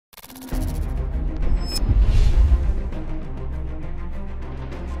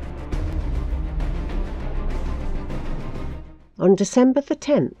On December the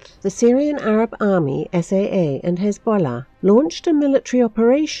 10th, the Syrian Arab Army SAA and Hezbollah launched a military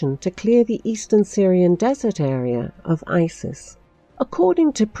operation to clear the eastern Syrian desert area of ISIS.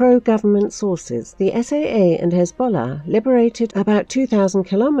 According to pro-government sources, the SAA and Hezbollah liberated about 2,000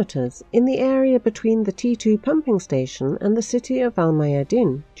 kilometers in the area between the T2 pumping station and the city of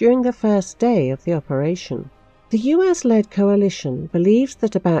Al-Mayadin during the first day of the operation. The US-led coalition believes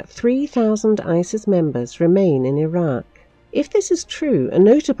that about 3,000 ISIS members remain in Iraq. If this is true, a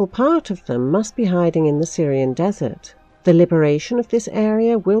notable part of them must be hiding in the Syrian desert. The liberation of this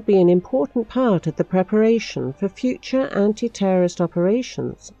area will be an important part of the preparation for future anti-terrorist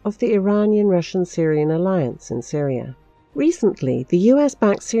operations of the Iranian-Russian-Syrian alliance in Syria. Recently, the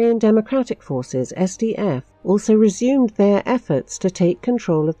US-backed Syrian Democratic Forces (SDF) also resumed their efforts to take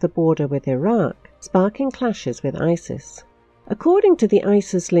control of the border with Iraq, sparking clashes with ISIS. According to the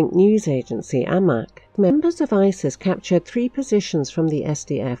ISIS-linked news agency Amaq, members of ISIS captured 3 positions from the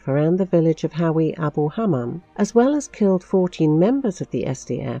SDF around the village of Hawi Abu Hammam, as well as killed 14 members of the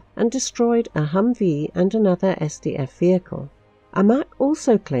SDF and destroyed a Humvee and another SDF vehicle. Amaq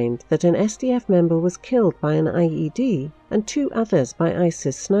also claimed that an SDF member was killed by an IED and 2 others by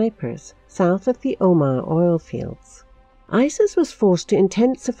ISIS snipers south of the Omar oil fields. ISIS was forced to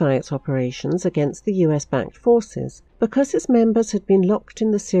intensify its operations against the US-backed forces because its members had been locked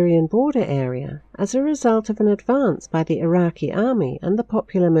in the Syrian border area as a result of an advance by the Iraqi army and the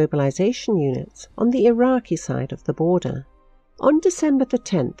popular mobilization units on the Iraqi side of the border. On December the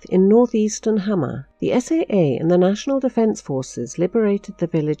 10th, in northeastern Hama, the SAA and the National Defense Forces liberated the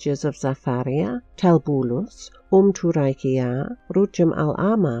villages of Zafaria, Tel Bulus, Turaikiya, Rujam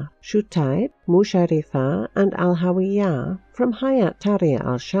al-Amar, Shutaib, Musharifa, and al-Hawiyah from Hayat Tahrir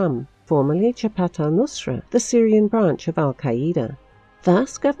al-Sham, formerly Jabhat al-Nusra, the Syrian branch of al-Qaeda.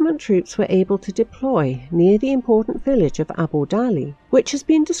 Thus, government troops were able to deploy near the important village of Abu Dali, which has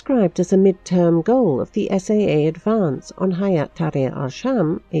been described as a mid-term goal of the SAA advance on Hayat Tahrir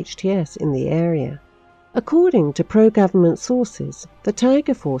al-Sham (HTS) in the area. According to pro-government sources, the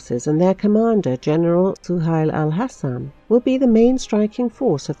Tiger forces and their commander, General Suhail al-Hassan, will be the main striking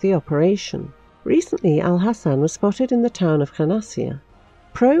force of the operation. Recently, al-Hassan was spotted in the town of Khanassia.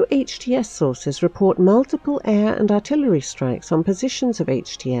 Pro-HTS sources report multiple air and artillery strikes on positions of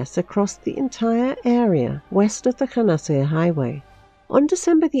HTS across the entire area west of the Khanassia highway. On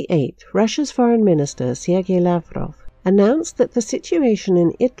December the 8th, Russia's Foreign Minister Sergei Lavrov announced that the situation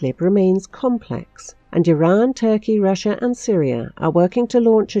in Idlib remains complex, and Iran, Turkey, Russia and Syria are working to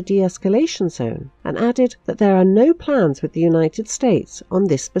launch a de-escalation zone, and added that there are no plans with the United States on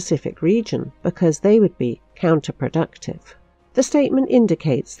this specific region because they would be counterproductive. The statement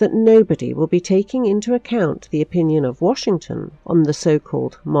indicates that nobody will be taking into account the opinion of Washington on the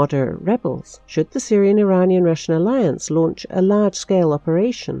so-called moderate rebels should the Syrian-Iranian-Russian alliance launch a large-scale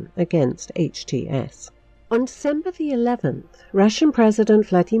operation against HTS. On December the 11th, Russian President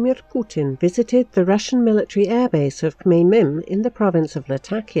Vladimir Putin visited the Russian military airbase of Khmeimim in the province of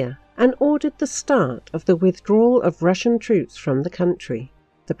Latakia and ordered the start of the withdrawal of Russian troops from the country.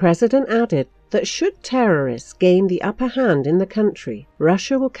 The president added that should terrorists gain the upper hand in the country,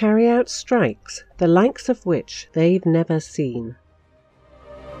 Russia will carry out strikes, the likes of which they've never seen.